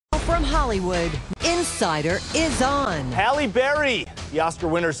From Hollywood, Insider is on. Halle Berry, the Oscar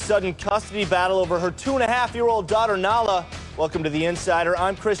winner's sudden custody battle over her 2.5-year-old daughter, Nala. Welcome to the Insider.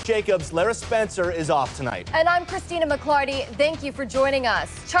 I'm Chris Jacobs. Lara Spencer is off tonight. And I'm Christina McClarty. Thank you for joining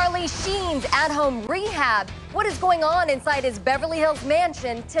us. Charlie Sheen's at-home rehab. What is going on inside his Beverly Hills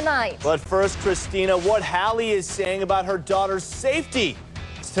mansion tonight? But first, Christina, what Halle is saying about her daughter's safety.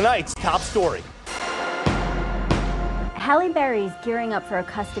 It's tonight's top story. Halle Berry's gearing up for a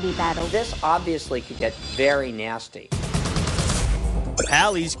custody battle. This obviously could get very nasty.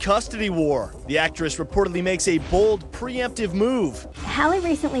 Halle's custody war. The actress reportedly makes a bold, preemptive move. Halle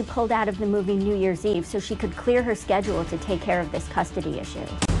recently pulled out of the movie New Year's Eve so she could clear her schedule to take care of this custody issue.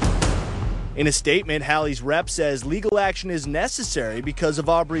 In a statement, Halle's rep says legal action is necessary because of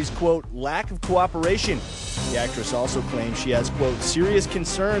Aubry's, quote, lack of cooperation. The actress also claims she has, quote, serious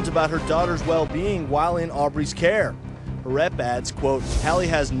concerns about her daughter's well-being while in Aubry's care. Her rep adds, quote, Halle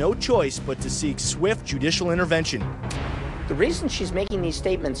has no choice but to seek swift judicial intervention. The reason she's making these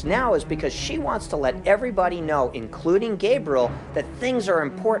statements now is because she wants to let everybody know, including Gabriel, that things are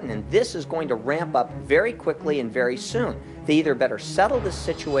important and this is going to ramp up very quickly and very soon. They either better settle this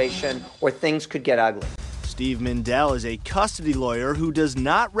situation or things could get ugly. Steve Mindel is a custody lawyer who does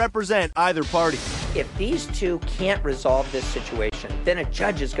not represent either party. If these two can't resolve this situation, then a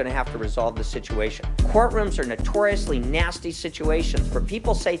judge is going to have to resolve the situation. Courtrooms are notoriously nasty situations where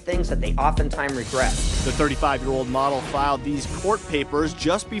people say things that they oftentimes regret. The 35-year-old model filed these court papers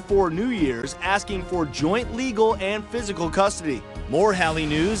just before New Year's, asking for joint legal and physical custody. More Halle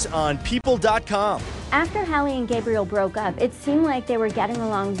news on People.com. After Halle and Gabriel broke up, it seemed like they were getting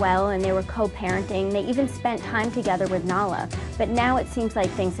along well and they were co-parenting. They even spent time together with Nala. But now it seems like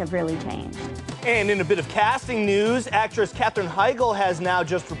things have really changed. And in a bit of casting news, actress Katherine Heigl has now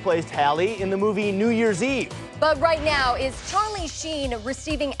just replaced Halle in the movie New Year's Eve. But right now, is Charlie Sheen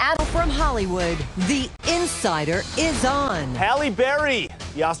receiving From Hollywood, the Insider is on. Halle Berry,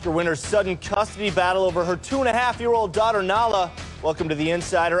 the Oscar winner's sudden custody battle over her 2.5-year-old daughter, Nala. Welcome to the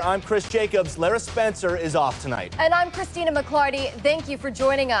Insider. I'm Chris Jacobs. Lara Spencer is off tonight. And I'm Christina McClarty. Thank you for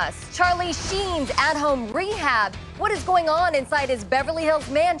joining us. Charlie Sheen's at-home rehab. What is going on inside his Beverly Hills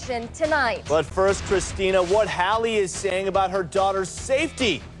mansion tonight? But first, Christina, what Halle is saying about her daughter's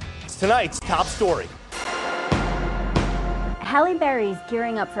safety. It's tonight's top story. Halle Berry's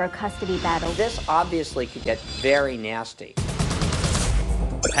gearing up for a custody battle. This obviously could get very nasty.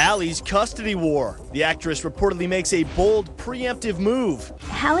 Halle's custody war. The actress reportedly makes a bold, preemptive move.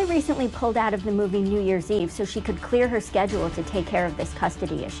 Halle recently pulled out of the movie New Year's Eve so she could clear her schedule to take care of this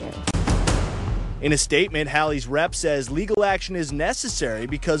custody issue. In a statement, Halle's rep says legal action is necessary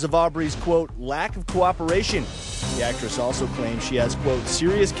because of Aubry's, quote, lack of cooperation. The actress also claims she has, quote,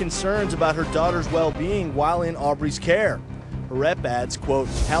 serious concerns about her daughter's well-being while in Aubry's care. Her rep adds, quote,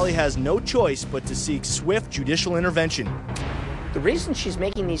 Halle has no choice but to seek swift judicial intervention. The reason she's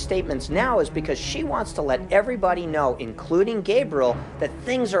making these statements now is because she wants to let everybody know, including Gabriel, that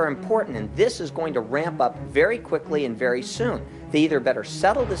things are important and this is going to ramp up very quickly and very soon. They either better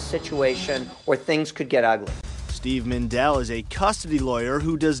settle this situation or things could get ugly. Steve Mindel is a custody lawyer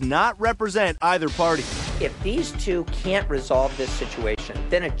who does not represent either party. If these two can't resolve this situation,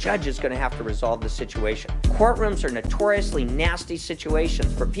 then a judge is going to have to resolve the situation. Courtrooms are notoriously nasty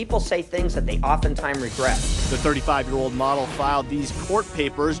situations where people say things that they oftentimes regret. The 35-year-old model filed these court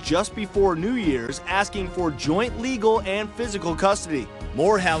papers just before New Year's, asking for joint legal and physical custody.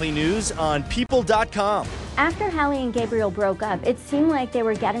 More Halle news on People.com. After Halle and Gabriel broke up, it seemed like they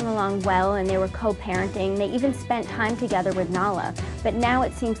were getting along well and they were co-parenting. They even spent time together with Nala. But now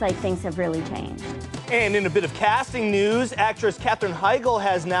it seems like things have really changed. And in a bit of casting news, actress Katherine Heigl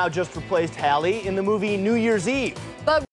has now just replaced Halle in the movie New Year's Eve. But